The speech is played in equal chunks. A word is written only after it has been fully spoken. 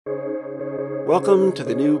Welcome to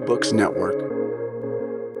the New Books Network.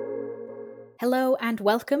 Hello and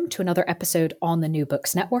welcome to another episode on the New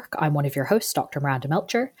Books Network. I'm one of your hosts, Dr. Miranda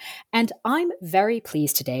Melcher, and I'm very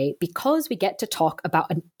pleased today because we get to talk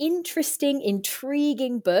about an interesting,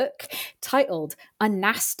 intriguing book titled A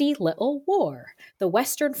Nasty Little War: The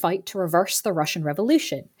Western Fight to Reverse the Russian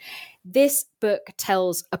Revolution. This book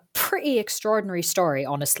tells a pretty extraordinary story,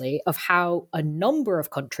 honestly, of how a number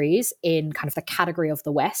of countries in kind of the category of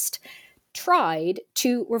the West tried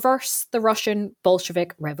to reverse the Russian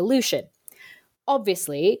Bolshevik Revolution.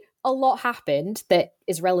 Obviously, a lot happened that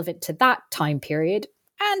is relevant to that time period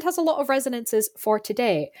and has a lot of resonances for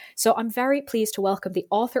today. So I'm very pleased to welcome the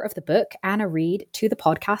author of the book, Anna Reid, to the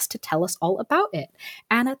podcast to tell us all about it.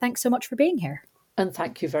 Anna, thanks so much for being here. And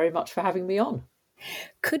thank you very much for having me on.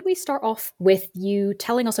 Could we start off with you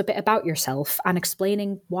telling us a bit about yourself and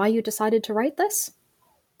explaining why you decided to write this?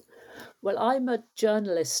 Well, I'm a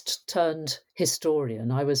journalist turned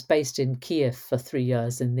historian. I was based in Kiev for 3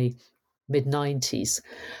 years in the mid-90s.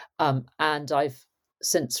 And I've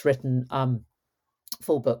since written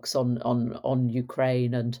 4 books on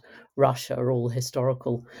Ukraine and Russia, all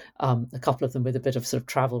historical, a couple of them with a bit of sort of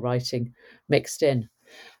travel writing mixed in.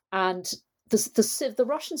 And the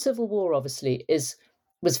Russian Civil War, obviously,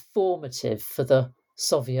 was formative for the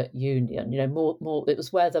Soviet Union. It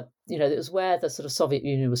was where the sort of Soviet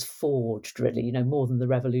Union was forged, really. More than the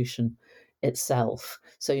revolution itself.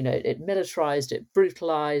 So it militarized, it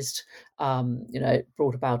brutalized. It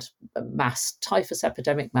brought about a mass typhus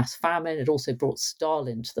epidemic, mass famine. It also brought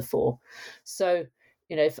Stalin to the fore. So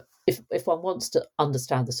if one wants to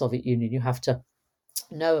understand the Soviet Union, you have to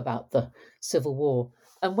know about the Civil War.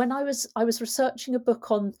 And when I was researching a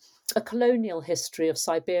book on a colonial history of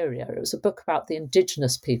Siberia, it was a book about the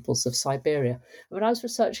indigenous peoples of Siberia. And when I was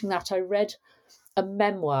researching that, I read a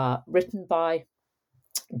memoir written by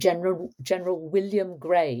General William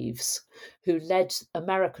Graves, who led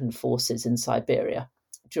American forces in Siberia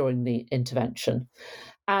during the intervention.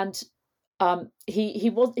 And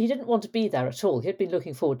he didn't want to be there at all. He had been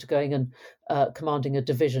looking forward to going and commanding a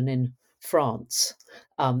division in France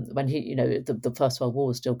when the First World War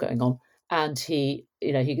was still going on, and he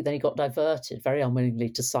got diverted very unwillingly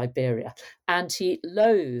to Siberia, and he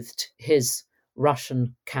loathed his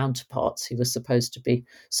Russian counterparts he was supposed to be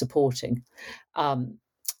supporting,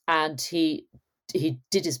 and he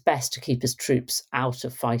did his best to keep his troops out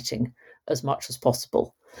of fighting as much as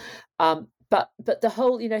possible. But the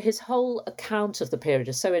whole, his whole account of the period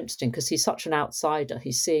is so interesting because he's such an outsider.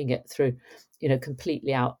 He's seeing it through,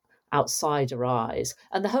 completely outsider eyes.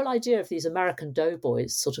 And the whole idea of these American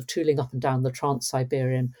doughboys sort of tooling up and down the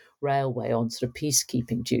Trans-Siberian Railway on sort of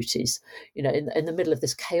peacekeeping duties, in the middle of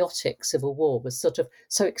this chaotic civil war was sort of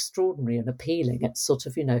so extraordinary and appealing. It's sort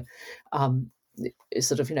of,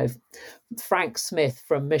 Frank Smith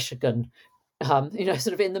from Michigan, sort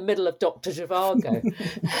of in the middle of Dr. Zhivago.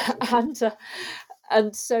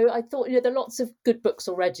 and so I thought, there are lots of good books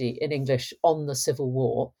already in English on the Civil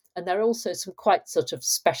War. And there are also some quite sort of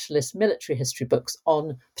specialist military history books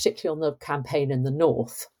particularly on the campaign in the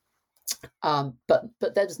North. But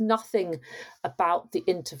there's nothing about the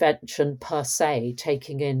intervention per se,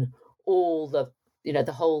 taking in all the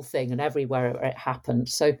whole thing and everywhere it happened.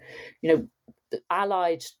 So, the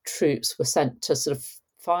Allied troops were sent to sort of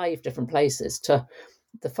 5 different places, to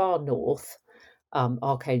the far north,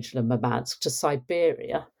 Archangel and Murmansk, to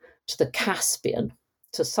Siberia, to the Caspian,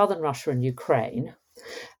 to southern Russia and Ukraine,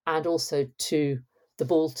 and also to the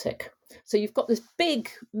Baltic. So you've got this big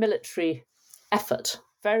military effort,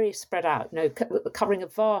 very spread out, covering a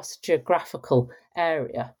vast geographical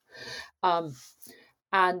area. And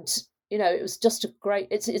it was just a great.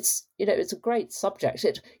 It's a great subject.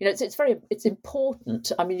 It's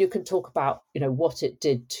important. I mean, you can talk about what it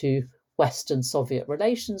did to Western Soviet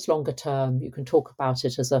relations longer term. You can talk about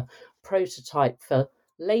it as a prototype for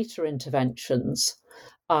later interventions.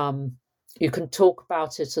 You can talk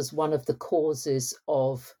about it as one of the causes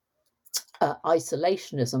of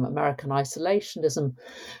isolationism, American isolationism,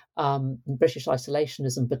 British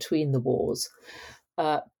isolationism between the wars.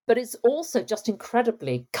 But it's also just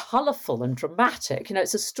incredibly colourful and dramatic.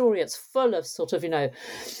 It's a story that's full of sort of,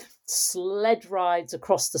 sled rides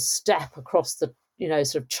across the steppe, across the,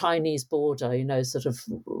 sort of Chinese border, sort of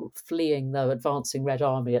fleeing the advancing Red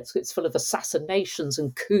Army. It's full of assassinations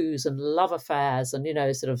and coups and love affairs and,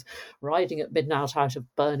 sort of riding at midnight out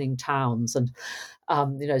of burning towns and,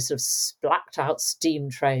 sort of blacked out steam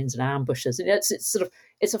trains and ambushes. And it's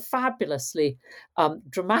a fabulously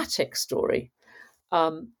dramatic story.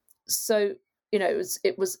 So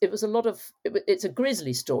it was a lot of. It's a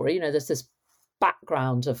grisly story. There's this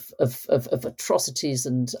background of atrocities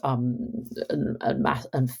and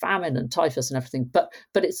famine and typhus and everything, but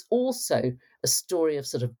it's also a story of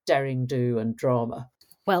sort of daring do and drama.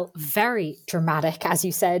 Well, very dramatic, as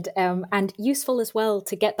you said, and useful as well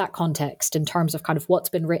to get that context in terms of kind of what's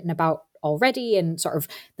been written about already and sort of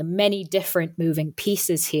the many different moving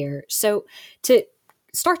pieces here. So to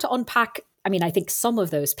start to unpack, I mean, I think some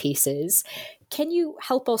of those pieces, can you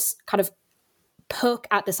help us kind of poke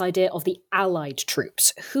at this idea of the Allied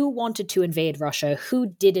troops? Who wanted to invade Russia? Who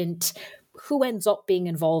didn't? Who ends up being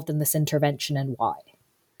involved in this intervention and why?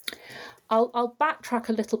 I'll backtrack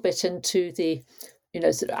a little bit into the,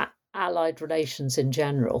 sort of Allied relations in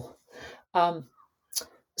general.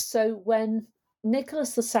 So when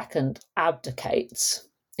Nicholas II abdicates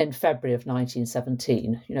in February of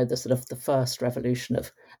 1917, the sort of the first revolution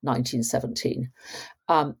of 1917,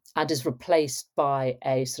 and is replaced by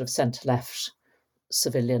a sort of centre-left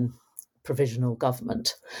civilian provisional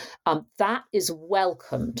government, that is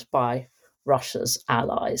welcomed by Russia's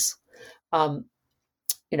allies. For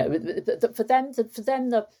them,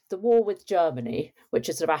 the war with Germany, which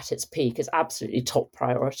is sort of at its peak, is absolutely top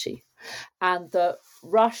priority. And the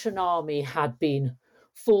Russian army had been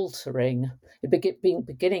faltering, it been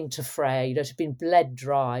beginning to fray, it had been bled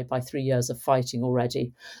dry by 3 years of fighting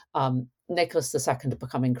already. Nicholas II had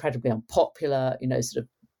become incredibly unpopular, sort of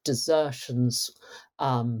desertions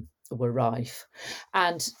were rife.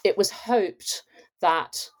 And it was hoped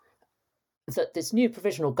that this new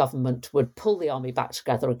provisional government would pull the army back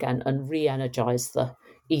together again and re-energise the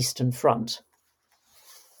Eastern Front.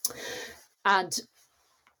 And,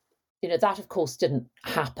 that, of course, didn't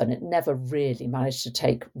happen. It never really managed to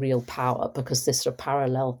take real power because this sort of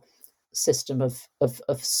parallel system of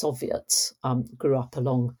Soviets grew up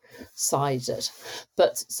alongside it.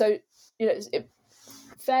 But so,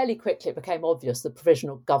 fairly quickly it became obvious the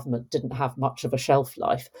provisional government didn't have much of a shelf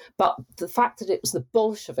life. But the fact that it was the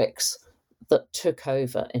Bolsheviks that took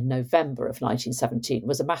over in November of 1917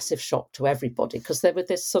 was a massive shock to everybody, because they were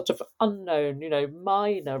this sort of unknown,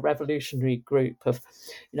 minor revolutionary group of,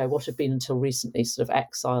 what had been until recently sort of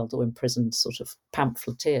exiled or imprisoned sort of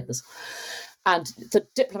pamphleteers. And the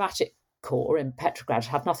diplomatic corps in Petrograd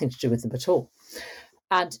had nothing to do with them at all.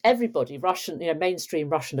 And everybody, Russian, mainstream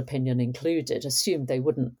Russian opinion included, assumed they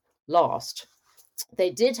wouldn't last. They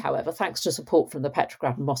did, however, thanks to support from the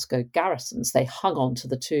Petrograd and Moscow garrisons, they hung on to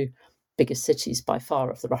the two biggest cities by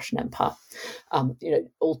far of the Russian Empire.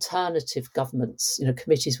 Alternative governments,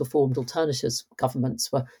 committees were formed, alternative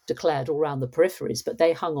governments were declared all around the peripheries, but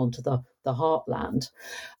they hung on to the heartland.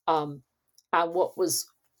 And what was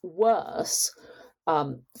worse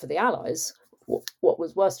for the Allies, what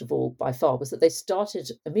was worst of all by far, was that they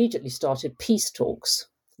immediately started peace talks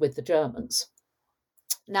with the Germans.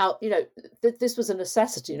 Now, this was a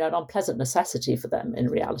necessity, an unpleasant necessity for them in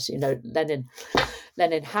reality.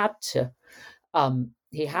 Lenin had to,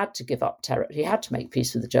 he had to give up terror. He had to make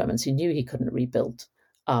peace with the Germans. He knew he couldn't rebuild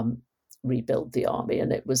the army,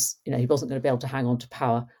 and it was, he wasn't going to be able to hang on to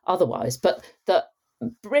power otherwise. But that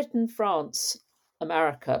Britain, France,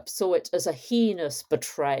 America saw it as a heinous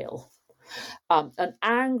betrayal. And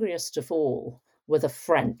angriest of all were the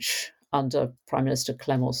French under Prime Minister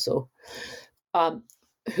Clemenceau,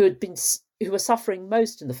 who were suffering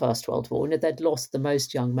most in the First World War. They'd lost the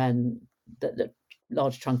most young men. The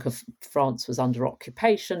large chunk of France was under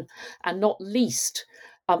occupation, and not least,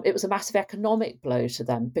 it was a massive economic blow to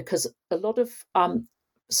them, because a lot of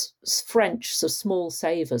French small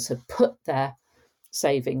savers had put their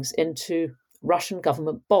savings into Russian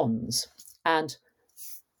government bonds, and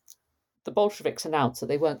the Bolsheviks announced that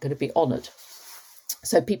they weren't going to be honoured.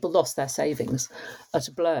 So people lost their savings at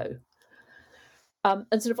a blow. And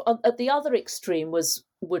sort of at the other extreme was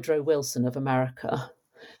Woodrow Wilson of America.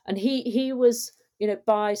 And he was,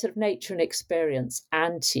 by sort of nature and experience,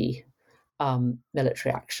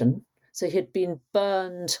 anti-military action. So he had been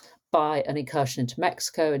burned by an incursion into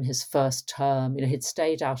Mexico in his first term. He'd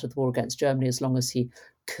stayed out of the war against Germany as long as he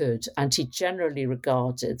could. And he generally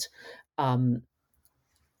regarded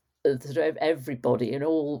everybody in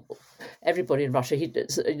Russia.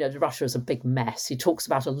 Russia is a big mess. He talks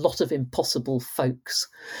about a lot of impossible folks.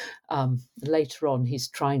 Later on, he's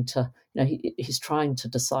trying to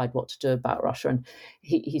decide what to do about Russia, and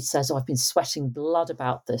he says, "I've been sweating blood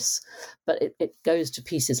about this, but it goes to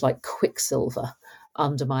pieces like quicksilver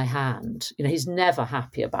under my hand." He's never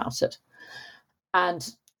happy about it.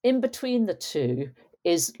 And in between the two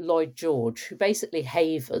is Lloyd George, who basically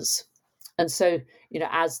havers. And so,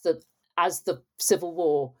 as the Civil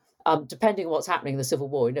War, depending on what's happening in the Civil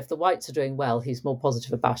War, if the whites are doing well, he's more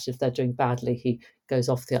positive about it. If they're doing badly, he goes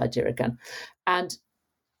off the idea again. And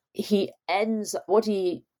what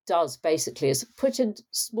he does basically is put in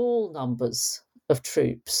small numbers of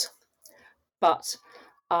troops, but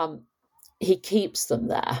he keeps them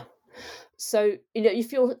there. So I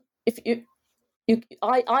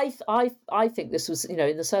think this was,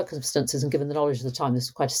 in the circumstances and given the knowledge of the time, this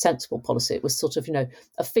was quite a sensible policy. It was sort of,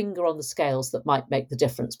 a finger on the scales that might make the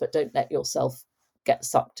difference, but don't let yourself get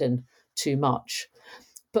sucked in too much.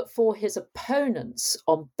 But for his opponents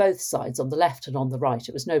on both sides, on the left and on the right,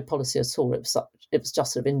 it was no policy at all. It was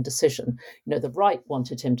just sort of indecision. The right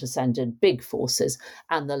wanted him to send in big forces,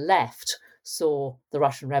 and the left saw the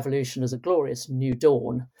Russian Revolution as a glorious new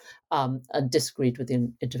dawn, and disagreed with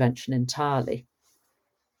the intervention entirely.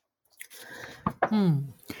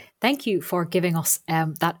 Thank you for giving us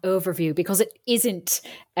that overview, because it isn't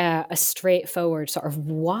a straightforward sort of,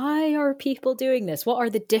 why are people doing this? What are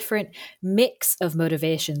the different mix of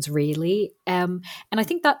motivations, really? And I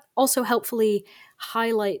think that also helpfully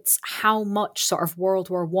highlights how much sort of World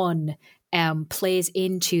War I plays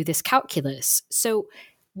into this calculus. So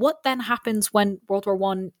what then happens when World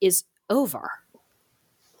War I is over?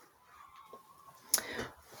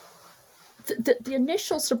 The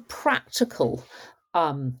initial sort of practical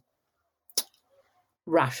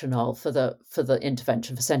rationale for the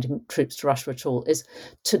intervention, for sending troops to Russia at all, is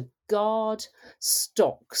to guard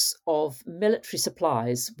stocks of military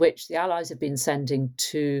supplies which the Allies have been sending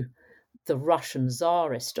to the Russian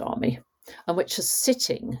Tsarist army, and which are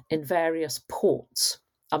sitting in various ports.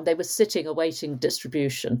 They were sitting awaiting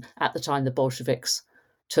distribution at the time the Bolsheviks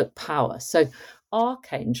took power. So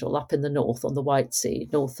Archangel, up in the north on the White Sea,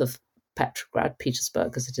 north of Petrograd,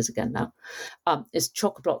 Petersburg as it is again now, is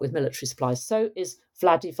chock-a-block with military supplies. So is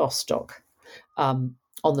Vladivostok on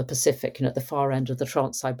the Pacific, at the far end of the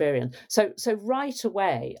Trans-Siberian. So right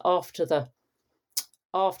away after the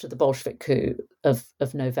Bolshevik coup of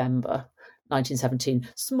November 1917,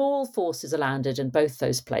 small forces are landed in both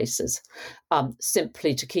those places,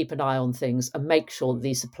 simply to keep an eye on things and make sure that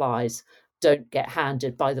these supplies don't get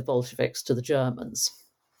handed by the Bolsheviks to the Germans.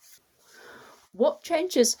 What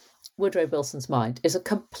changes Woodrow Wilson's mind is a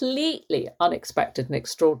completely unexpected and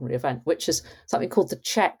extraordinary event, which is something called the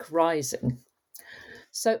Czech Rising.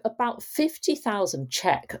 So about 50,000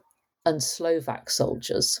 Czech and Slovak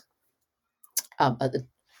soldiers in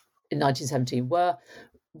 1917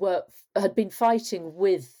 had been fighting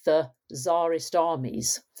with the Tsarist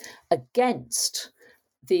armies against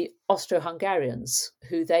the Austro-Hungarians,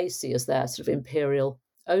 who they see as their sort of imperial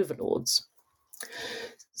overlords.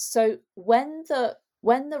 So when the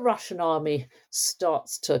Russian army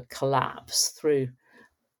starts to collapse through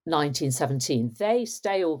 1917, they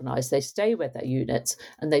stay organised, they stay with their units,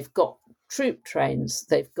 and they've got troop trains,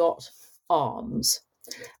 they've got arms,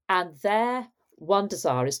 and their one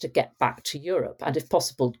desire is to get back to Europe and, if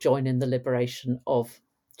possible, join in the liberation of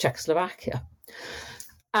Czechoslovakia.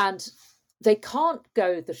 And they can't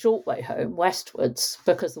go the short way home westwards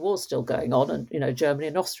because the war's still going on, and Germany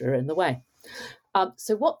and Austria are in the way.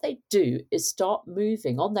 So what they do is start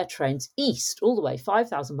moving on their trains east, all the way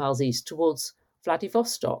 5,000 miles east towards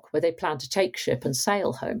Vladivostok, where they plan to take ship and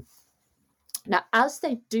sail home. Now, as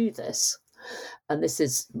they do this, and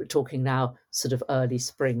we're talking now sort of early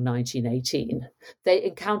spring 1918, they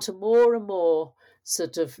encounter more and more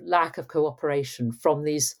sort of lack of cooperation from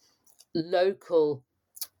these local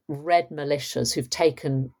red militias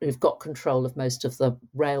who've got control of most of the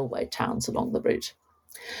railway towns along the route.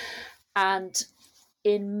 And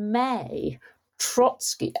in May,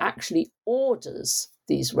 Trotsky actually orders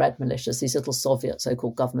these red militias, these little Soviet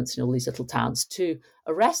so-called governments in all these little towns, to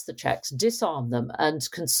arrest the Czechs, disarm them,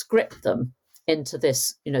 and conscript them into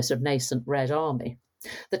this, sort of nascent Red Army.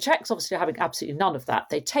 The Czechs obviously are having absolutely none of that.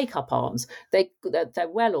 They take up arms. They're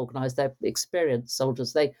well organised. They're experienced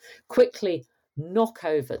soldiers. They quickly knock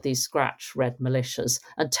over these scratch red militias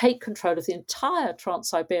and take control of the entire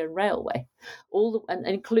Trans-Siberian Railway.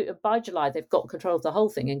 By July, they've got control of the whole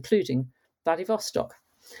thing, including Vladivostok.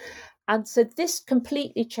 And so this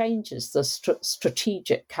completely changes the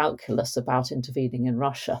strategic calculus about intervening in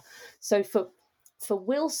Russia. So for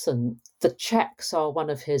Wilson, the Czechs are one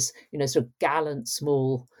of his, sort of gallant,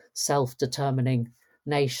 small, self-determining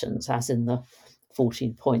nations, as in the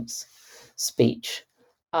 14 Points speech.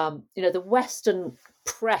 The Western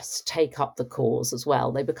press take up the cause as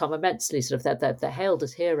well. They become immensely sort of, they're hailed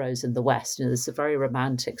as heroes in the West. This is a very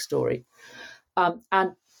romantic story.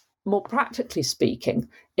 And more practically speaking,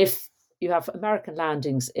 if you have American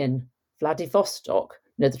landings in Vladivostok,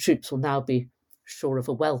 the troops will now be sure of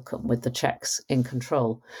a welcome with the Czechs in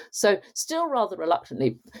control. So still rather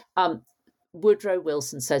reluctantly, Woodrow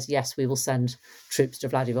Wilson says, yes, we will send troops to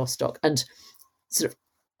Vladivostok. And sort of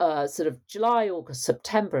sort of July, August,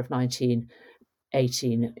 September of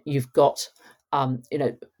 1918, you've got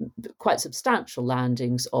quite substantial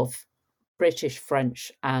landings of British,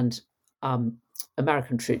 French, and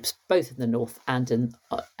American troops, both in the north and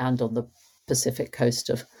on the Pacific coast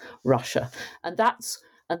of Russia, and that's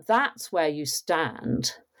where you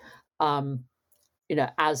stand, as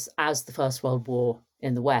the First World War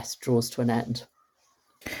in the West draws to an end.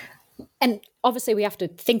 And obviously, we have to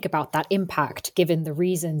think about that impact given the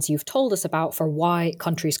reasons you've told us about for why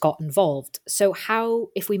countries got involved. So how,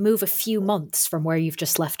 if we move a few months from where you've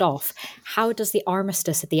just left off, how does the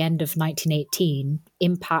armistice at the end of 1918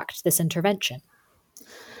 impact this intervention?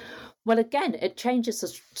 Well, again, it changes the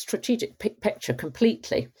strategic picture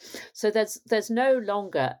completely. So there's no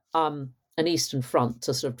longer an Eastern Front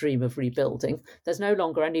to sort of dream of rebuilding. There's no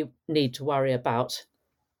longer any need to worry about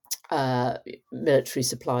military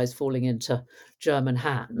supplies falling into German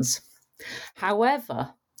hands.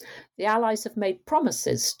 However, the Allies have made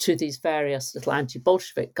promises to these various little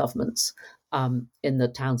anti-Bolshevik governments in the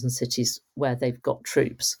towns and cities where they've got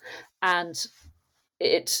troops, and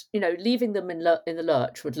leaving them in the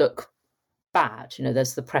lurch would look bad.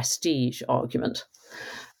 There's the prestige argument.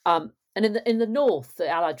 And in the north, the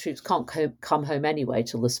Allied troops can't come home anyway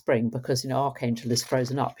till the spring because Archangel is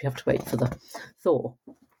frozen up. You have to wait for the thaw.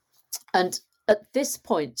 And at this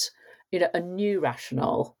point, a new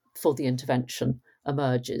rationale for the intervention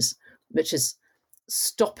emerges, which is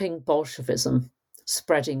stopping Bolshevism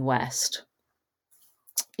spreading west.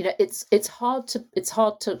 It's hard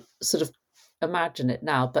to sort of imagine it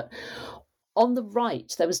now, but on the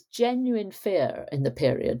right, there was genuine fear in the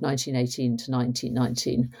period 1918 to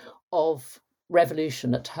 1919 of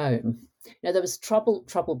revolution at home. There was trouble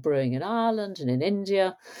brewing in Ireland and in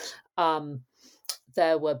India.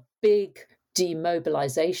 There were big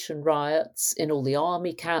demobilization riots in all the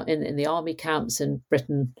army in the army camps in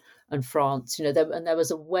Britain and France. And there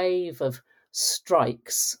was a wave of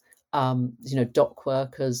strikes. Dock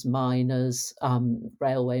workers, miners,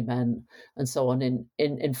 railwaymen, and so on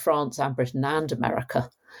in France and Britain and America.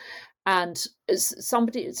 And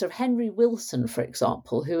somebody, sort of Henry Wilson, for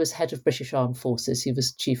example, who was head of British Armed Forces, he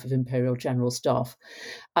was Chief of Imperial General Staff.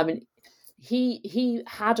 I mean, he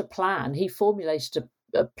had a plan. He formulated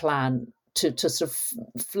a plan to sort of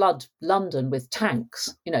flood London with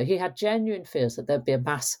tanks. He had genuine fears that there'd be a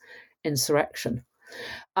mass insurrection.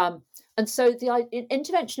 And so the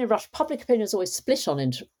intervention in Russia, public opinion is always split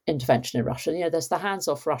on intervention in Russia. There's the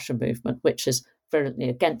hands-off Russia movement, which is virulently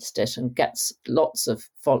against it and gets lots of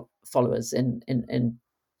followers in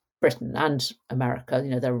Britain and America.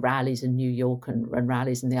 There are rallies in New York and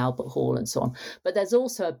rallies in the Albert Hall and so on. But there's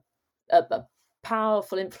also a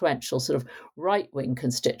powerful, influential sort of right-wing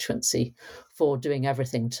constituency for doing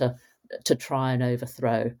everything to try and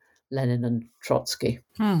overthrow Lenin and Trotsky.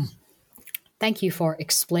 Thank you for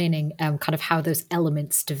explaining kind of how those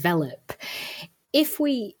elements develop. If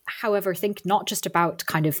we, however, think not just about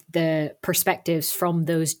kind of the perspectives from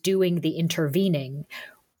those doing the intervening,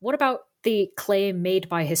 what about the claim made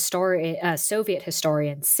by Soviet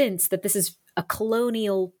historians since that this is a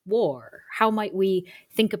colonial war? How might we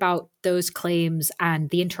think about those claims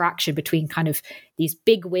and the interaction between kind of these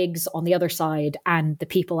big wigs on the other side and the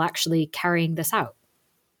people actually carrying this out?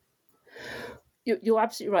 You're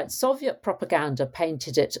absolutely right. Soviet propaganda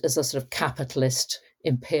painted it as a sort of capitalist,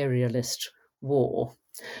 imperialist war.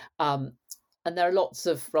 And there are lots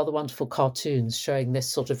of rather wonderful cartoons showing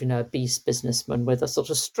this sort of, beast businessman with a sort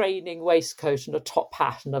of straining waistcoat and a top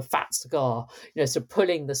hat and a fat cigar, sort of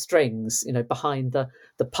pulling the strings, behind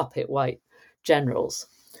the puppet white generals.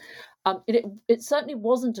 It certainly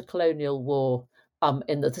wasn't a colonial war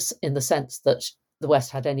in the sense that the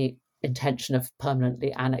West had any intention of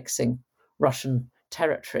permanently annexing Russian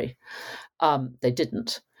territory. They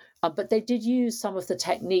didn't. But they did use some of the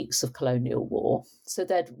techniques of colonial war. So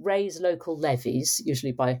they'd raise local levies,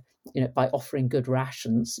 usually by offering good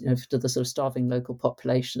rations, to the sort of starving local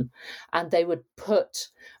population, and they would put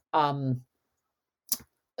sort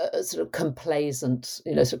of complacent,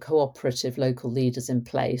 sort of cooperative local leaders in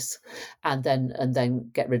place, and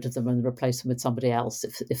then get rid of them and replace them with somebody else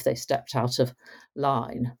if they stepped out of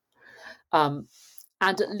line.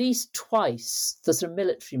 And at least twice, the sort of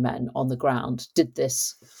military men on the ground did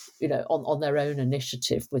this, on their own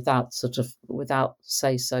initiative, without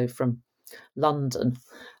say-so from London.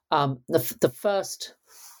 The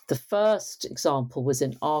first example was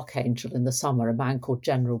in Archangel in the summer. A man called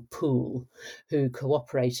General Poole, who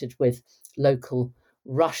cooperated with local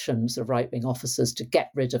Russian sort of right-wing officers to get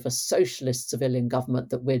rid of a socialist civilian government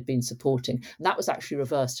that we'd been supporting. And that was actually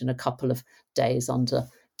reversed in a couple of days under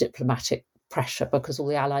diplomatic pressure because all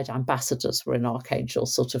the Allied ambassadors were in Archangel,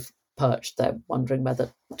 sort of perched there, wondering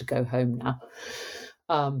whether to go home now.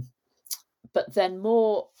 But then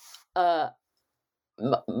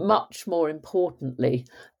much more importantly,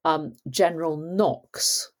 General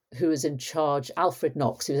Knox, who was in charge, Alfred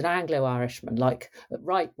Knox, he was an Anglo-Irishman, like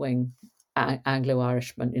right-wing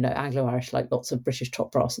Anglo-Irishman, Anglo-Irish like lots of British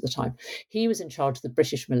top brass at the time. He was in charge of the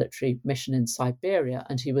British military mission in Siberia,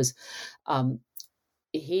 and he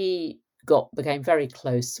became very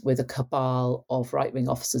close with a cabal of right-wing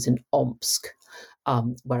officers in Omsk,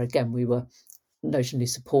 where again we were notionally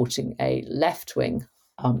supporting a left-wing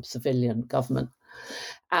civilian government.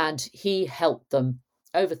 And he helped them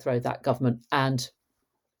overthrow that government and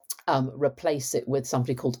replace it with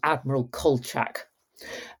somebody called Admiral Kolchak,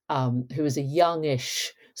 who was a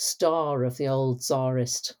youngish star of the old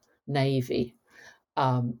Tsarist navy,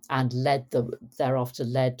 and thereafter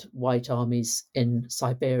led white armies in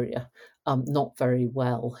Siberia not very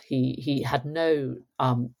well. He had no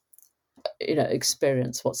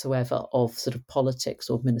experience whatsoever of sort of politics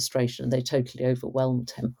or administration. They totally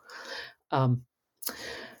overwhelmed him.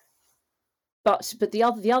 But the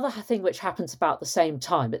other thing which happens about the same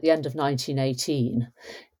time, at the end of 1918,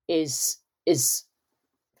 is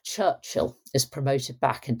Churchill is promoted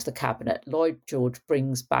back into the cabinet. Lloyd George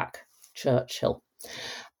brings back Churchill,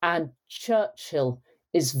 and Churchill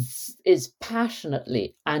is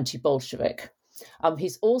passionately anti-Bolshevik.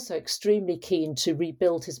 He's also extremely keen to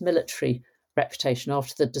rebuild his military reputation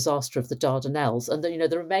after the disaster of the Dardanelles, and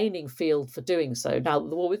the remaining field for doing so, now that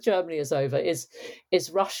the war with Germany is over, is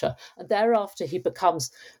Russia. And thereafter he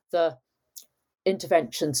becomes the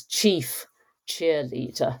intervention's chief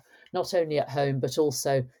cheerleader, not only at home but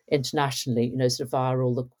also internationally, sort of via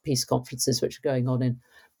all the peace conferences which are going on in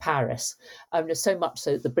Paris. So much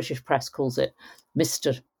so that the British press calls it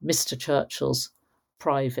Mr. Churchill's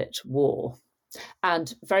private war.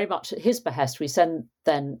 And very much at his behest, we send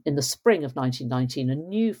then in the spring of 1919 a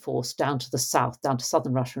new force down to the south, down to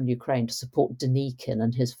southern Russia and Ukraine, to support Denikin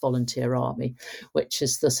and his volunteer army, which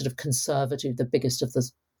is the sort of conservative, the biggest of the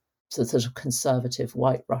sort of conservative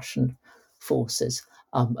white Russian forces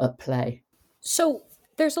at play. So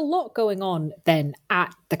there's a lot going on then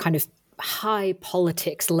at the kind of high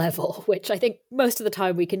politics level, which I think most of the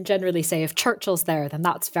time we can generally say if Churchill's there, then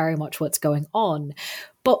that's very much what's going on.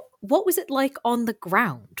 But what was it like on the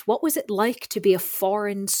ground? What was it like to be a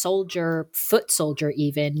foreign soldier, foot soldier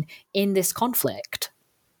even, in this conflict?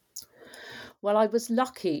 Well, I was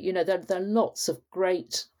lucky. There are lots of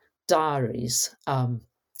great diaries, and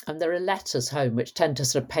there are letters home which tend to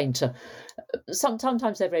sort of paint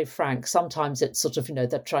sometimes they're very frank, sometimes it's sort of,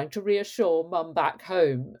 they're trying to reassure mum back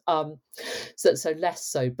home. So less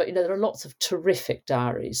so. But, there are lots of terrific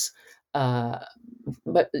diaries, but,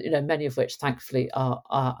 many of which thankfully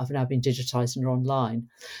have now been digitized and are online.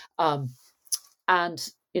 And,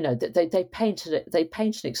 they paint an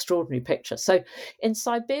extraordinary picture. So in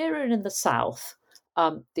Siberia and in the south,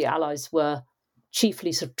 the Allies were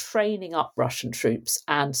chiefly sort of training up Russian troops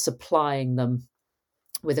and supplying them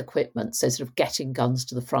with equipment, so sort of getting guns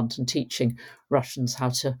to the front and teaching Russians how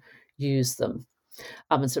to use them,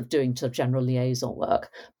 and sort of doing sort of general liaison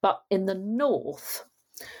work. But in the north,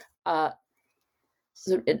 around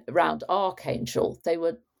Archangel, they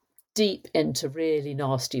were deep into really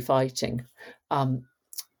nasty fighting,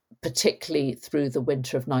 particularly through the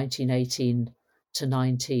winter of 1918 to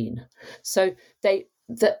 19. So the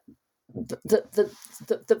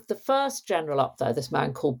first general up there, this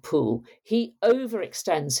man called Poole, he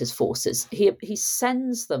overextends his forces. He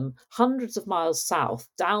sends them hundreds of miles south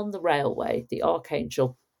down the railway, the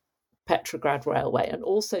Archangel Petrograd Railway, and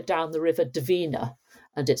also down the river Dvina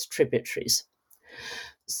and its tributaries.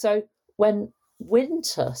 So when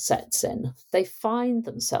winter sets in, they find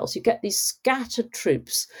themselves, you get these scattered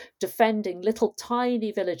troops defending little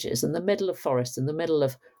tiny villages in the middle of forest, in the middle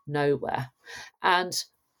of nowhere. And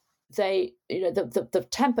the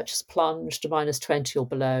temperature's plunged to minus 20 or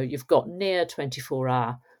below. You've got near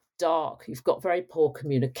 24-hour dark. You've got very poor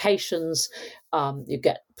communications. You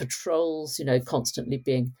get patrols, constantly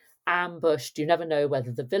being ambushed. You never know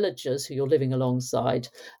whether the villagers who you're living alongside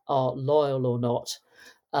are loyal or not.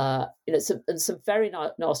 Some very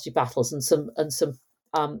nasty battles and some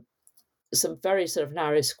very sort of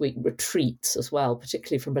narrow squeak retreats as well,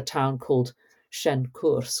 particularly from a town called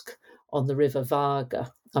Shenkursk on the river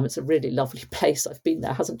Varga. It's a really lovely place. I've been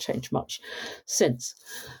there, hasn't changed much since.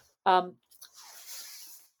 And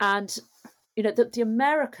the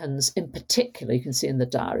Americans in particular, you can see in the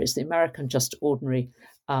diaries, the American just ordinary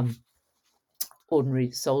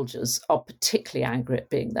ordinary soldiers are particularly angry at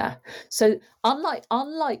being there. So unlike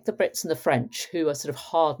the Brits and the French, who are sort of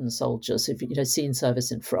hardened soldiers who've seen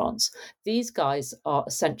service in France, these guys are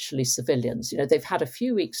essentially civilians. They've had a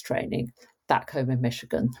few weeks training back home in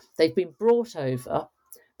Michigan. They've been brought over,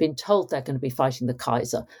 been told they're going to be fighting the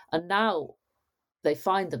Kaiser, and now they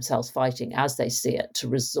find themselves fighting, as they see it, to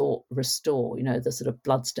restore the sort of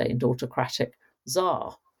bloodstained autocratic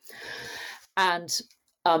Tsar. And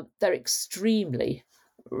they're extremely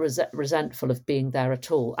resentful of being there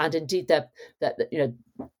at all, and indeed and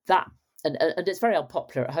it's very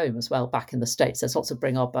unpopular at home as well. Back in the States, there's lots of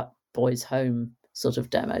bring our boys home sort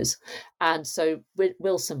of demos, and so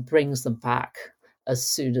Wilson brings them back as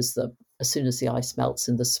soon as the ice melts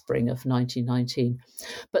in the spring of 1919.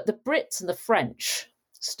 But the Brits and the French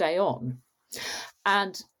stay on,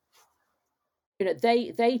 and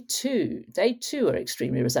they too are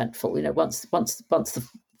extremely resentful. Once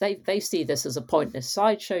they see this as a pointless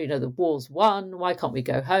sideshow. The war's won. Why can't we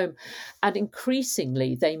go home? And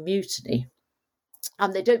increasingly they mutiny.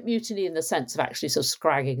 And they don't mutiny in the sense of actually sort of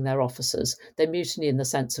scragging their officers. They mutiny in the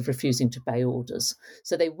sense of refusing to obey orders.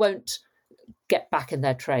 So they won't get back in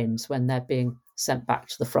their trains when they're being sent back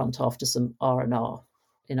to the front after some R&R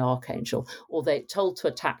in Archangel, or they're told to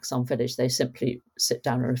attack some village. They simply sit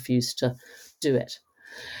down and refuse to do it.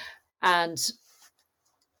 And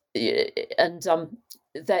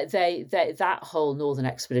that whole northern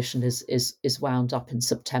expedition is wound up in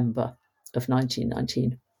September of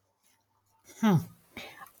 1919.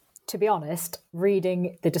 To be honest,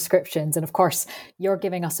 reading the descriptions, and of course, you're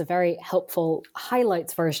giving us a very helpful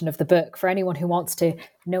highlights version of the book for anyone who wants to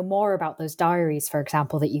know more about those diaries, for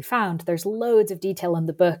example, that you found. There's loads of detail in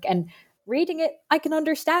the book, and reading it, I can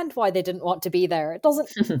understand why they didn't want to be there. It doesn't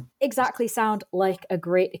exactly sound like a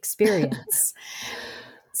great experience.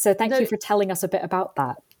 So thank you for telling us a bit about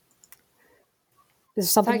that. Is there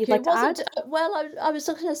something you'd like to add? Well, I was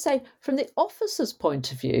going to say, from the officer's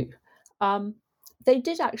point of view, they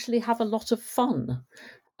did actually have a lot of fun.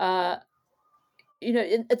 In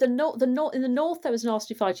the north there was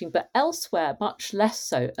nasty fighting, but elsewhere much less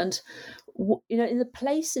so. And in the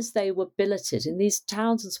places they were billeted, in these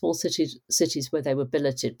towns and small cities where they were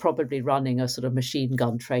billeted, probably running a sort of machine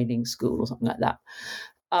gun training school or something like that,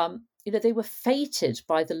 they were feted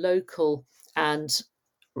by the local and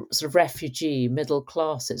sort of refugee middle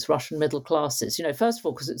classes, Russian middle classes. First of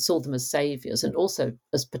all, because it saw them as saviours, and also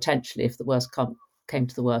as potentially, if the worst came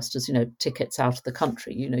to the worst, as tickets out of the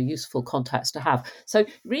country, useful contacts to have. So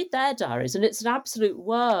read their diaries, and it's an absolute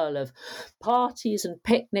whirl of parties and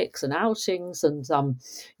picnics and outings, and sort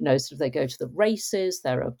of they go to the races,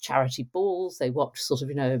 there are charity balls, they watch sort of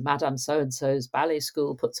Madame so and so's ballet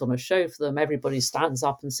school puts on a show for them, everybody stands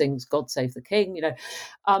up and sings God Save the King.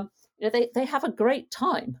 They have a great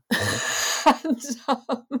time. And,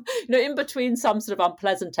 in between some sort of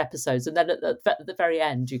unpleasant episodes, and then at the very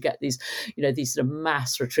end, you get these sort of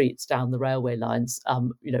mass retreats down the railway lines,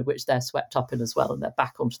 which they're swept up in as well, and they're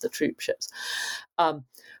back onto the troop ships.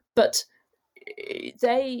 But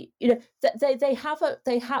they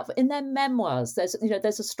have in their memoirs, there's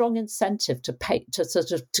a strong incentive to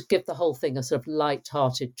give the whole thing a sort of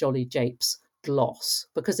light-hearted, jolly japes gloss,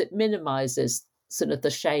 because it minimises sort of the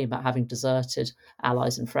shame at having deserted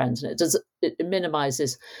allies and friends, and it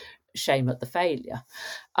minimises shame at the failure.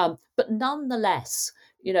 But nonetheless,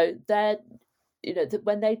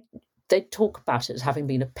 when they talk about it as having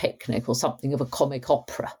been a picnic or something of a comic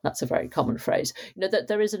opera. That's a very common phrase. That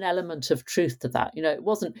there is an element of truth to that. It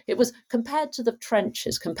was compared to the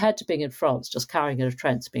trenches, compared to being in France, just carrying in a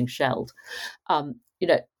trench being shelled.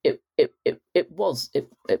 It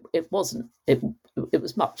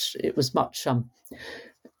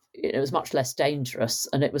was much less dangerous,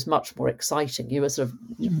 and it was much more exciting. You were sort of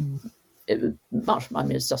it was much. I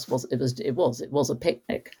mean, it was a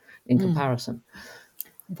picnic in comparison.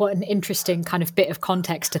 What an interesting kind of bit of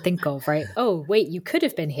context to think of, right? Oh, wait, you could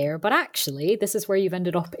have been here, but actually this is where you've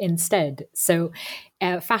ended up instead. So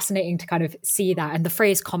fascinating to kind of see that. And the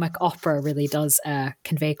phrase comic opera really does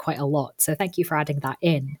convey quite a lot. So thank you for adding that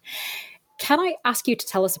in. Can I ask you to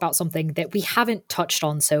tell us about something that we haven't touched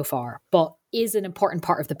on so far, but is an important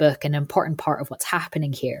part of the book, an important part of what's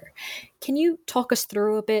happening here? Can you talk us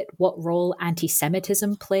through a bit what role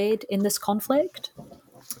anti-Semitism played in this conflict?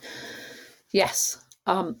 Yes.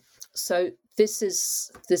 So this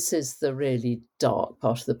is the really dark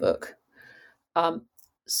part of the book.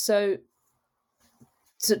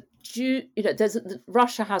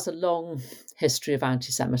 Russia has a long history of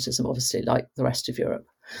anti-Semitism, obviously, like the rest of Europe.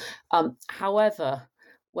 However,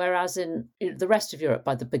 whereas in the rest of Europe,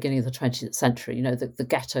 by the beginning of the 20th century, the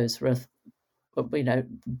ghettos were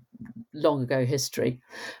long ago history,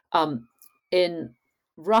 in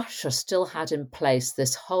Russia still had in place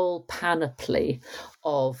this whole panoply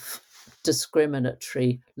of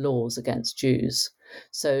discriminatory laws against Jews.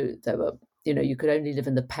 So there were, you could only live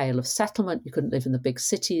in the Pale of Settlement. You couldn't live in the big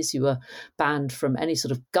cities. You were banned from any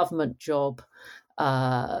sort of government job.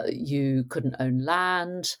 You couldn't own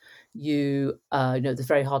land. It was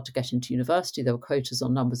very hard to get into university. There were quotas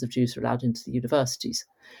on numbers of Jews who were allowed into the universities.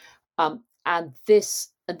 And these,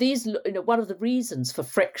 one of the reasons for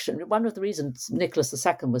friction, one of the reasons Nicholas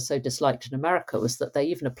II was so disliked in America was that they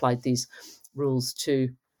even applied these rules to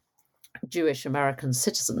Jewish American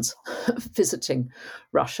citizens visiting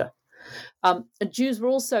Russia. And Jews were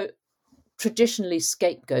also traditionally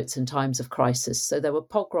scapegoats in times of crisis. So there were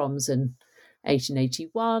pogroms in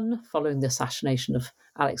 1881, following the assassination of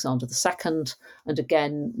Alexander II, and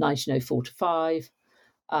again 1904 to 5,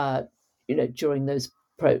 during those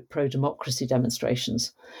pro-democracy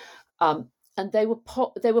demonstrations. And they were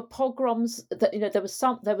pogroms that,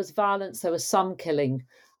 there was violence, there was some killing,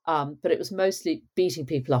 but it was mostly beating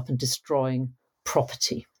people up and destroying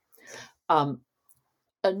property.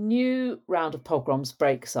 A new round of pogroms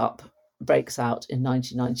breaks out in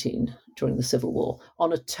 1919 during the Civil War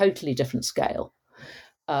on a totally different scale.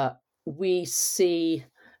 We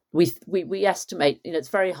estimate, it's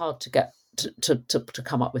very hard to get to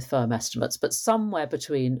come up with firm estimates, but somewhere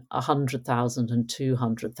between 100,000 and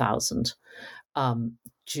 200,000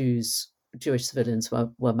 Jewish civilians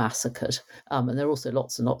were massacred, and there are also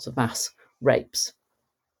lots and lots of mass rapes,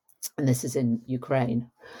 and this is in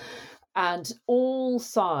Ukraine. And all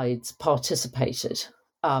sides participated.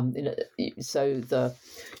 So the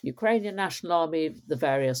Ukrainian National Army, the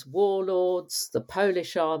various warlords, the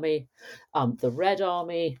Polish Army, the Red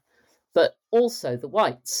Army, but also the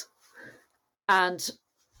Whites. And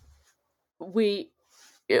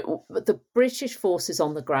the British forces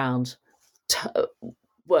on the ground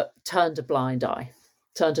turned a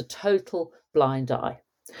total blind eye.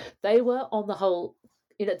 They were, on the whole,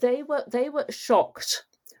 they were shocked.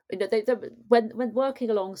 When working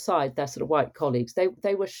alongside their sort of white colleagues,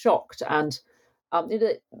 they were shocked and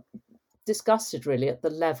disgusted, really, at the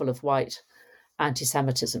level of white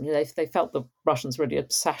anti-Semitism. They felt the Russians really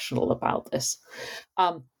obsessional about this.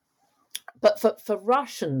 But for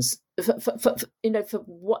Russians, in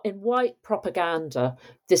white propaganda,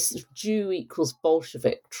 this Jew equals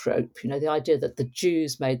Bolshevik trope, the idea that the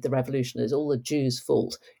Jews made the revolution, is all the Jews'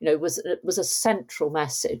 fault, was a central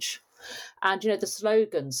message. And, the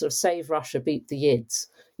slogan sort of "Save Russia, beat the Yids,"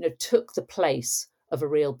 took the place of a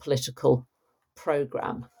real political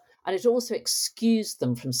programme. And it also excused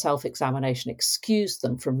them from self-examination, excused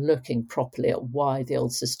them from looking properly at why the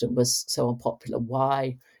old system was so unpopular,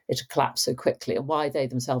 why it had collapsed so quickly, and why they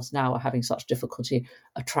themselves now are having such difficulty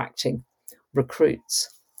attracting recruits.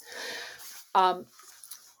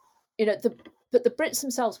 But the Brits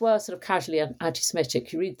themselves were sort of casually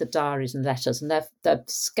anti-Semitic. You read the diaries and letters, and they're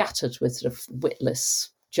scattered with sort of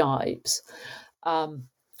witless jibes. And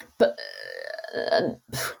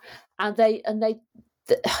they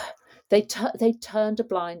turned a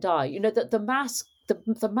blind eye.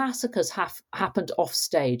 The massacres happened off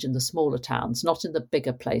stage in the smaller towns, not in the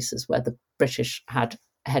bigger places where the British had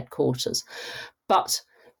headquarters. But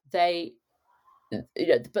they.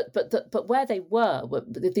 But where they were,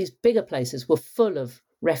 these bigger places were full of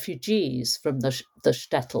refugees from the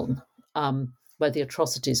Shtetl, where the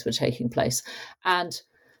atrocities were taking place, and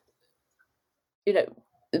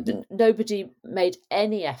nobody made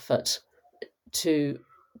any effort to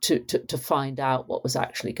find out what was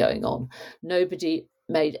actually going on. Nobody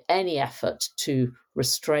made any effort to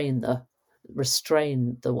restrain the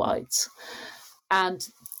whites, and.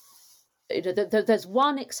 There's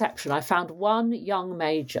one exception. I found one young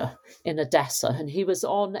major in Odessa, and he was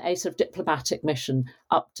on a sort of diplomatic mission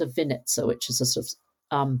up to Vinnytsia, which is a sort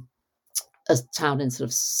of a town in sort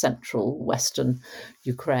of central western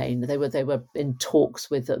Ukraine. They were in talks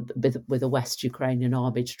with the West Ukrainian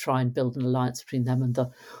army to try and build an alliance between them and the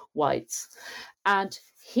whites, and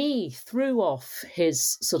he threw off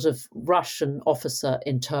his sort of Russian officer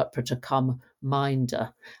interpreter come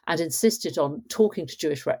minder and insisted on talking to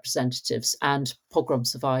Jewish representatives and pogrom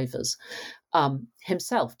survivors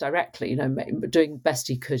himself directly, doing best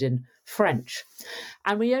he could in French.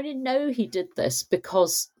 And we only know he did this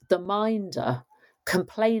because the minder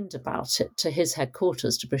complained about it to his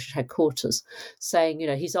headquarters, to British headquarters, saying,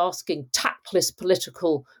 he's asking tactless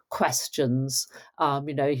political questions,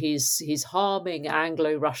 he's harming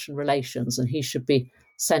Anglo-Russian relations and he should be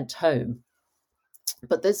sent home.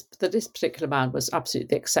 But this particular man was absolutely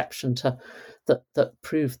the exception to that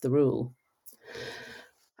proved the rule.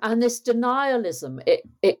 And this denialism,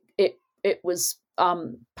 it was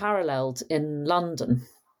paralleled in London.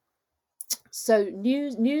 So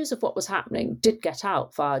news of what was happening did get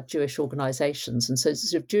out via Jewish organisations, and so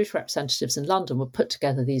sort of Jewish representatives in London would put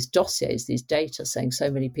together these dossiers, these data saying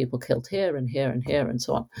so many people killed here and here and here and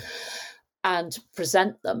so on, and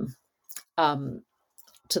present them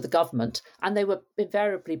to the government, and they were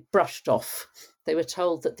invariably brushed off. They were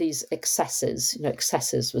told that these excesses,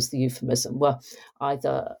 excesses was the euphemism, were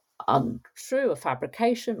either untrue, a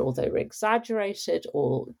fabrication, or they were exaggerated,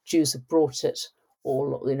 or Jews had brought it,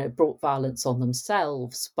 or brought violence on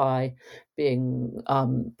themselves by being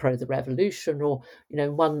pro the revolution, or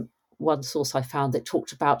one source I found that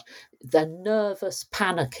talked about their nervous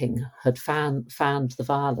panicking had fanned the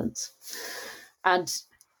violence. And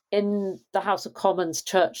in the House of Commons,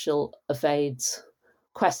 Churchill evades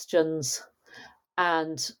questions,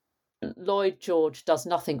 and Lloyd George does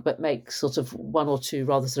nothing but make sort of one or two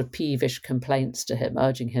rather sort of peevish complaints to him,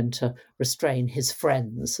 urging him to restrain his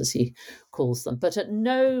friends, as he calls them. But at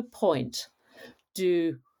no point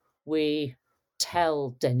do we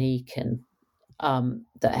tell Denikin,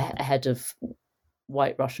 the head of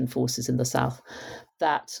White Russian forces in the south,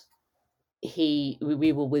 that we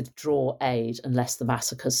will withdraw aid unless the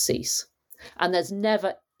massacres cease. And there's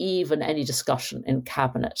never even any discussion in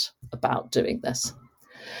cabinet about doing this.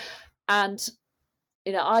 And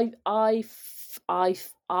I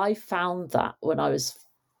found that when I was,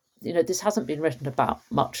 this hasn't been written about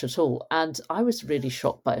much at all, and I was really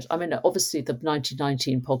shocked by it. I mean, obviously the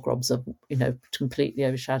 1919 pogroms are, completely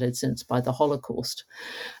overshadowed since by the Holocaust.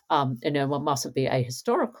 One mustn't be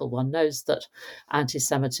ahistorical. One knows that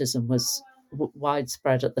anti-Semitism was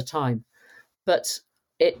widespread at the time, but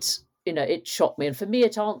it shocked me, and for me,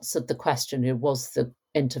 it answered the question: was the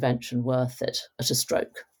intervention worth it at a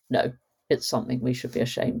stroke? No. It's something we should be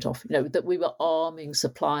ashamed of. That we were arming,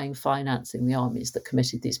 supplying, financing the armies that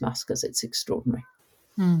committed these massacres. It's extraordinary.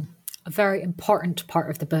 A very important part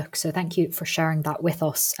of the book. So thank you for sharing that with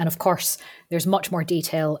us. And of course, there's much more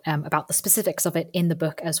detail about the specifics of it in the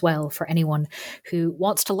book as well for anyone who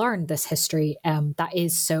wants to learn this history that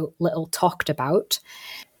is so little talked about.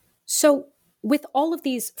 So with all of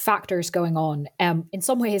these factors going on, in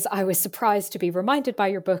some ways, I was surprised to be reminded by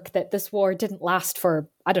your book that this war didn't last for,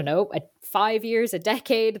 5 years, a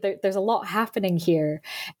decade. There's a lot happening here.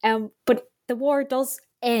 But the war does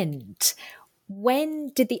end. When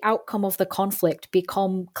did the outcome of the conflict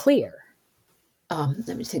become clear?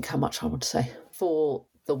 Let me think how much I want to say. For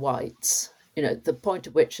the whites, the point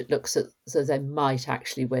at which it looks as though they might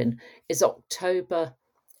actually win is October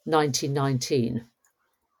 1919.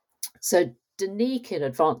 So Denikin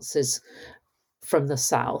advances from the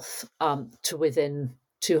south to within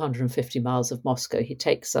 250 miles of Moscow. He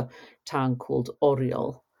takes a town called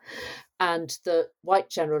Oryol. And the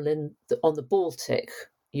white general on the Baltic,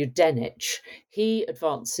 Yudenich, he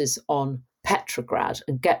advances on Petrograd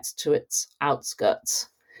and gets to its outskirts.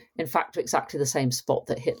 In fact, exactly the same spot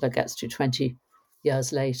that Hitler gets to 20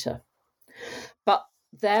 years later. But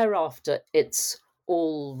thereafter, it's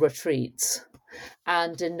all retreats.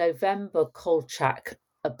 And in November, Kolchak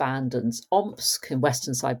abandons Omsk in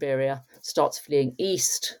Western Siberia, starts fleeing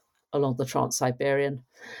east along the Trans-Siberian.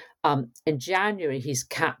 In January, he's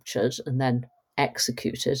captured and then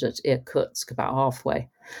executed at Irkutsk, about halfway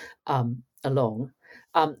along.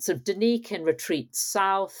 So Denikin retreats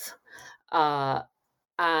south,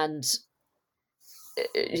 and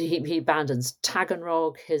he abandons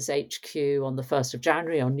Taganrog, his HQ, on the 1st of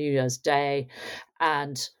January, on New Year's Day.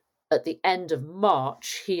 And at the end of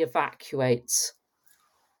March, he evacuates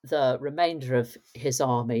the remainder of his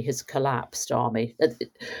army, his collapsed army,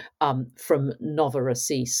 from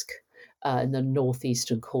Novorossiysk in the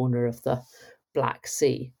northeastern corner of the Black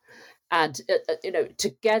Sea. And,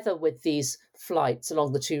 together with these flights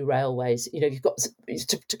along the two railways, you've got,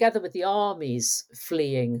 together with the armies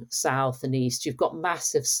fleeing south and east, you've got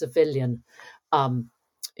massive civilian,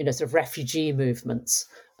 sort of refugee movements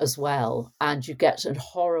as well. And you get a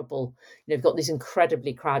horrible, you've got these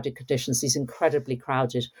incredibly crowded conditions, these incredibly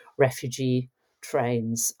crowded refugee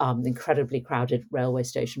trains, incredibly crowded railway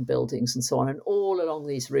station buildings and so on. And all along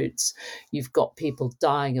these routes, you've got people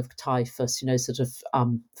dying of typhus, sort of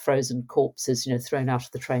frozen corpses, thrown out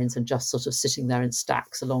of the trains and just sort of sitting there in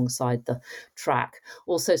stacks alongside the track.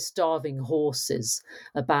 Also starving horses,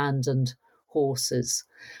 abandoned horses.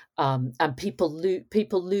 And people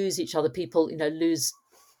lose each other. People,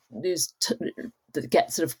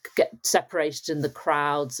 get separated in the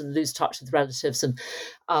crowds and lose touch with relatives. And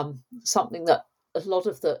something that a lot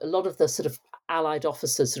of the sort of Allied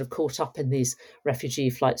officers sort of caught up in these refugee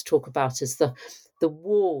flights talk about is the the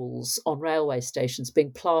walls on railway stations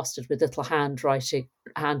being plastered with little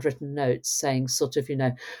handwritten notes saying sort of,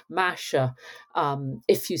 Masha,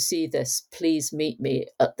 if you see this, please meet me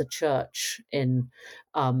at the church in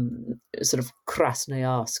sort of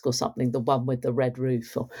Krasnoyarsk or something, the one with the red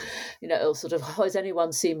roof, or, or sort of, has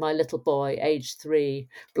anyone seen my little boy, age 3,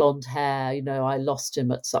 blonde hair, I lost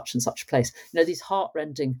him at such and such place. These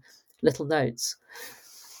heartrending little notes.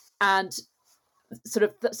 And so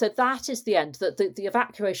that is the end. The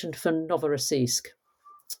evacuation from Novorossiysk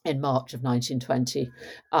in March of 1920.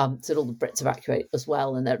 So all the Brits evacuate as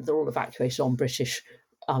well, and they're all evacuated on British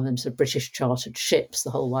and sort of British chartered ships,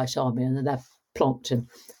 the whole White Army, and then they're plonked in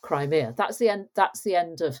Crimea. That's the end. That's the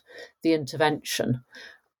end of the intervention.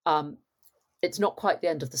 It's not quite the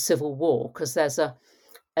end of the Civil War, because there's a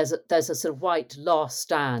sort of white last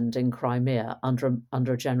stand in Crimea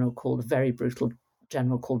under a general called, a very brutal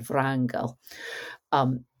general called Wrangel.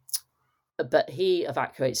 But he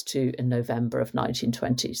evacuates too in November of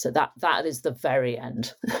 1920. So that is the very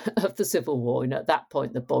end of the Civil War. At that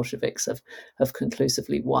point, the Bolsheviks have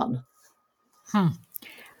conclusively won.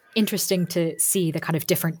 Interesting to see the kind of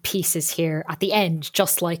different pieces here at the end,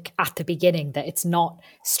 just like at the beginning, that it's not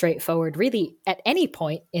straightforward really at any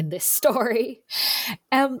point in this story.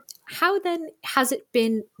 How then has it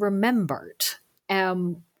been remembered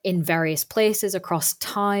in various places across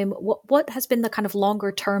time? What has been the kind of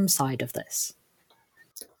longer term side of this?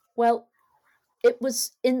 Well, it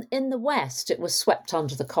was in the West, it was swept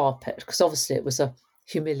under the carpet because obviously it was a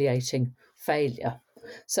humiliating failure.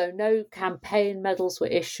 So no campaign medals were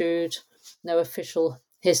issued, no official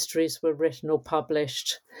histories were written or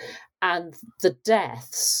published, and the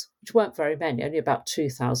deaths, which weren't very many, only about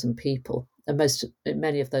 2,000 people, and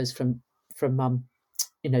many of those from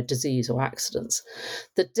disease or accidents.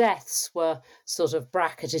 The deaths were sort of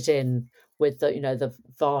bracketed in with the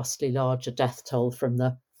vastly larger death toll from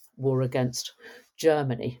the war against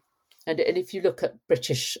Germany. And if you look at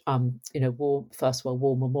British, First World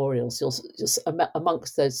War memorials, you'll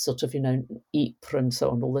amongst those sort of, Ypres and so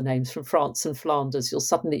on, all the names from France and Flanders, you'll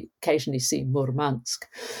suddenly occasionally see Murmansk.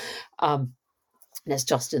 And it's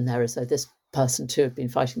just in there as though this person too had been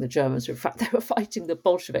fighting the Germans. In fact, they were fighting the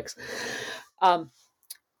Bolsheviks. And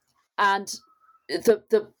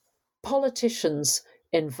the politicians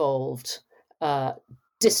involved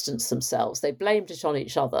distanced themselves. They blamed it on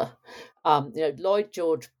each other. Lloyd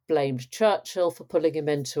George blamed Churchill for pulling him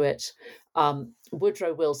into it.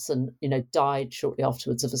 Woodrow Wilson, died shortly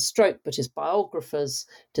afterwards of a stroke, but his biographers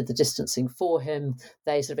did the distancing for him.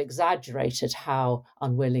 They sort of exaggerated how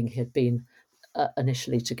unwilling he had been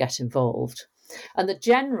initially to get involved. And the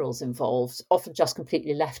generals involved often just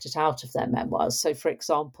completely left it out of their memoirs. So, for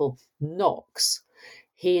example, Knox,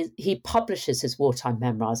 he publishes his wartime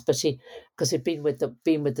memoirs, but because he'd been with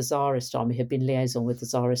the Tsarist army, he'd been liaison with the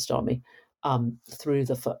Tsarist army through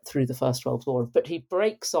the First World War. But he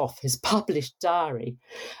breaks off his published diary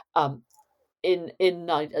at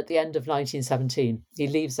the end of 1917. He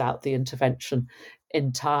leaves out the intervention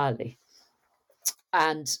entirely,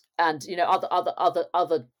 and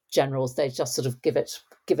other generals, they just sort of give it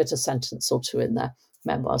a sentence or two in their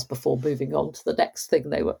memoirs before moving on to the next thing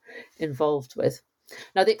they were involved with.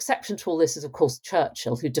 Now, the exception to all this is, of course,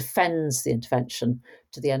 Churchill, who defends the intervention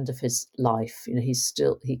to the end of his life.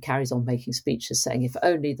 He carries on making speeches saying, if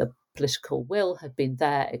only the political will had been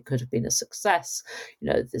there, it could have been a success.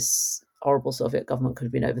 This horrible Soviet government could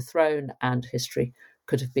have been overthrown and history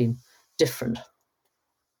could have been different.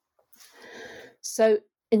 So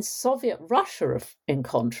in Soviet Russia, in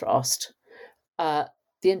contrast, the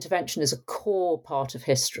intervention is a core part of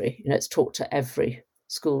history. It's taught to every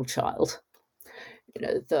school child.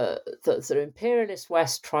 The imperialist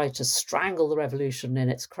West tried to strangle the revolution in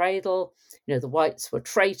its cradle. The whites were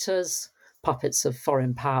traitors, puppets of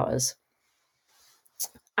foreign powers.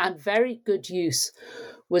 And very good use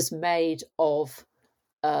was made of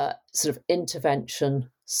sort of intervention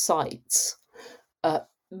sites.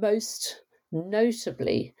 Most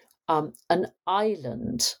notably, an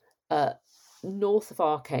island north of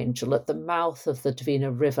Archangel at the mouth of the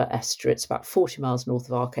Dvina River estuary. It's about 40 miles north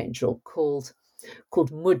of Archangel, called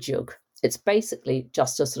Mudyug. It's basically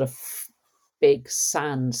just a sort of big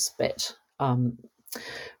sand spit, sort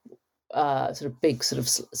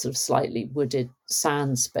of slightly wooded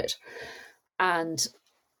sand spit. And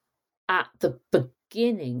at the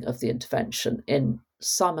beginning of the intervention in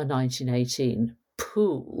summer 1918,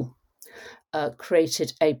 Poole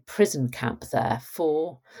created a prison camp there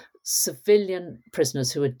for civilian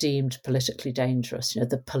prisoners who were deemed politically dangerous,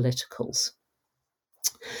 the politicals.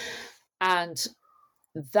 And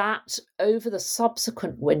that over the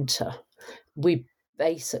subsequent winter,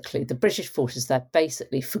 basically, the British forces there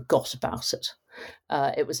basically forgot about it.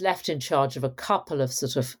 It was left in charge of a couple of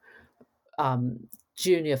sort of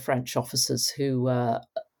junior French officers who were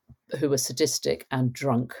sadistic and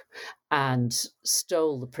drunk and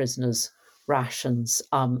stole the prisoners' rations,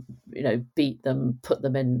 beat them, put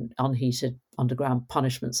them in unheated underground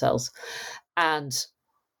punishment cells, and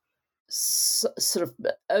sort of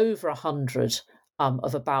over 100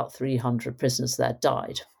 of about 300 prisoners there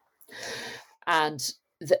died. And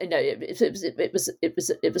it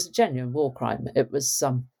was a genuine war crime. It was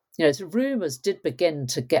the rumours did begin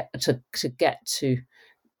to get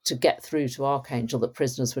through to Archangel that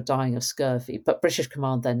prisoners were dying of scurvy, but British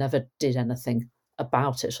command there never did anything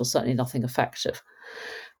about it, or certainly nothing effective.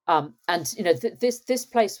 This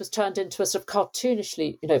place was turned into a sort of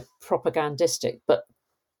cartoonishly, propagandistic, but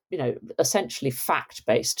essentially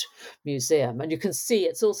fact-based museum. And you can see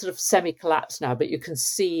it's all sort of semi-collapsed now, but you can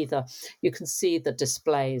see the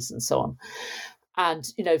displays and so on.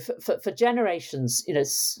 And for generations,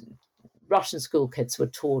 Russian school kids were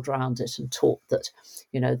toured around it and taught that,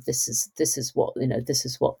 this is what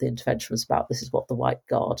the intervention was about. This is what the White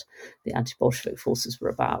Guard, the anti-Bolshevik forces, were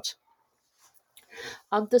about.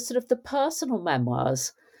 The personal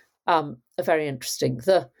memoirs are very interesting.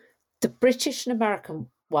 The British and American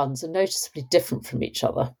ones are noticeably different from each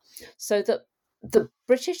other, so that the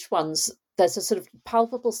British ones, there's a sort of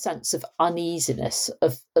palpable sense of uneasiness,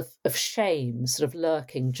 of shame, sort of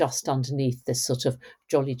lurking just underneath this sort of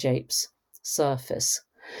jolly japes surface.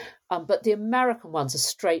 But the American ones are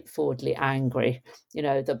straightforwardly angry.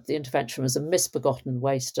 The intervention was a misbegotten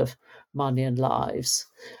waste of money and lives.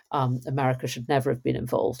 America should never have been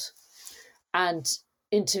involved. And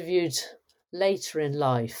interviewed later in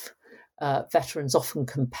life, veterans often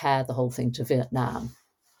compare the whole thing to Vietnam.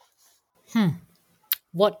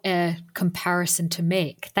 What a comparison to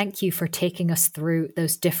make. Thank you for taking us through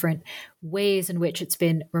those different ways in which it's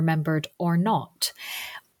been remembered or not.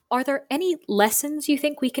 Are there any lessons you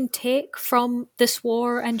think we can take from this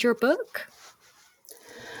war and your book?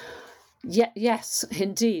 Yeah, yes,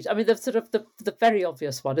 indeed. I mean, the very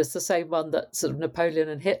obvious one is the same one that sort of Napoleon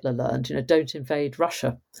and Hitler learned, don't invade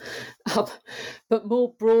Russia. But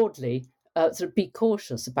more broadly, sort of be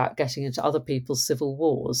cautious about getting into other people's civil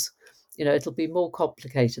wars. It'll be more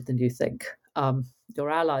complicated than you think. Your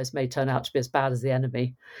allies may turn out to be as bad as the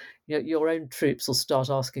enemy. Your own troops will start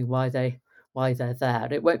asking why they're there,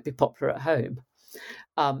 and it won't be popular at home.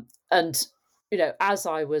 And as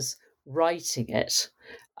I was writing it,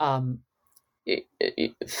 there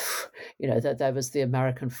was the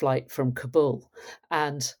American flight from Kabul,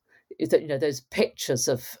 and those pictures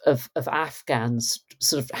of Afghans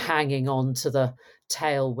sort of hanging on to the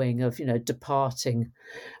tail wing of departing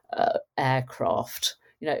aircraft.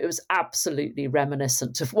 It was absolutely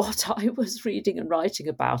reminiscent of what I was reading and writing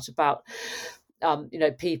about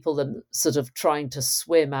people and sort of trying to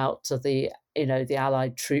swim out to the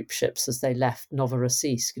Allied troop ships as they left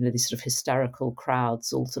Novorossiysk, these sort of hysterical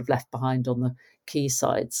crowds all sort of left behind on the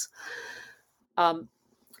quaysides.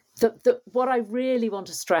 What I really want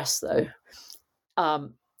to stress, though,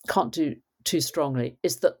 can't do too strongly,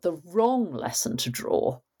 is that the wrong lesson to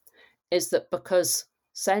draw is that because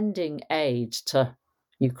sending aid to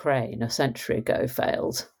Ukraine a century ago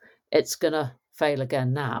failed, it's going to fail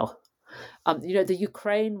again now. The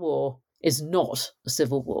Ukraine war is not a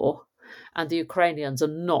civil war, and the Ukrainians are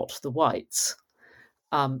not the whites.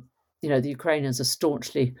 The Ukrainians are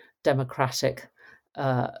staunchly democratic,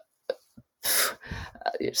 a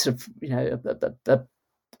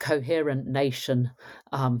coherent nation,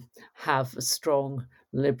 have a strong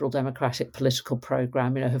liberal democratic political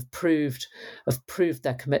program. Have proved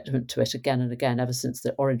their commitment to it again and again ever since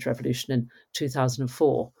the Orange Revolution in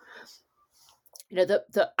 2004.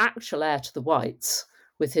 The actual heir to the whites,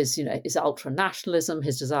 with his ultra-nationalism,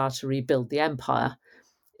 his desire to rebuild the empire,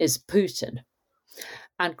 is Putin.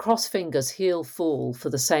 And cross fingers, he'll fall for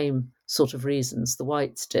the same sort of reasons the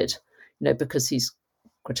whites did, because he's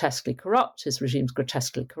grotesquely corrupt, his regime's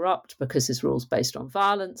grotesquely corrupt, because his rule's based on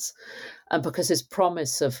violence, and because his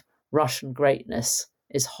promise of Russian greatness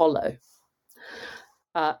is hollow.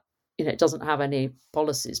 It doesn't have any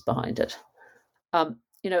policies behind it. A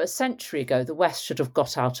century ago, the West should have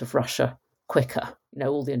got out of Russia quicker.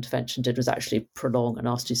 All the intervention did was actually prolong a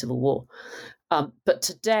nasty civil war. But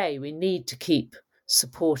today, we need to keep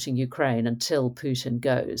supporting Ukraine until Putin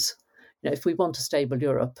goes. If we want a stable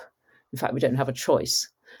Europe, in fact, we don't have a choice.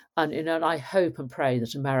 And I hope and pray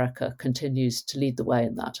that America continues to lead the way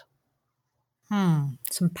in that.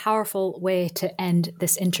 Some powerful way to end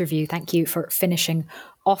this interview. Thank you for finishing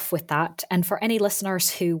off with that. And for any listeners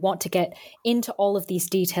who want to get into all of these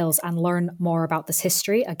details and learn more about this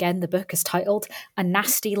history, again, the book is titled A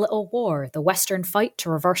Nasty Little War, The Western Fight to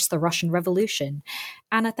Reverse the Russian Revolution.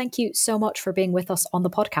 Anna, thank you so much for being with us on the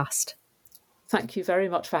podcast. Thank you very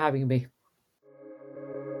much for having me.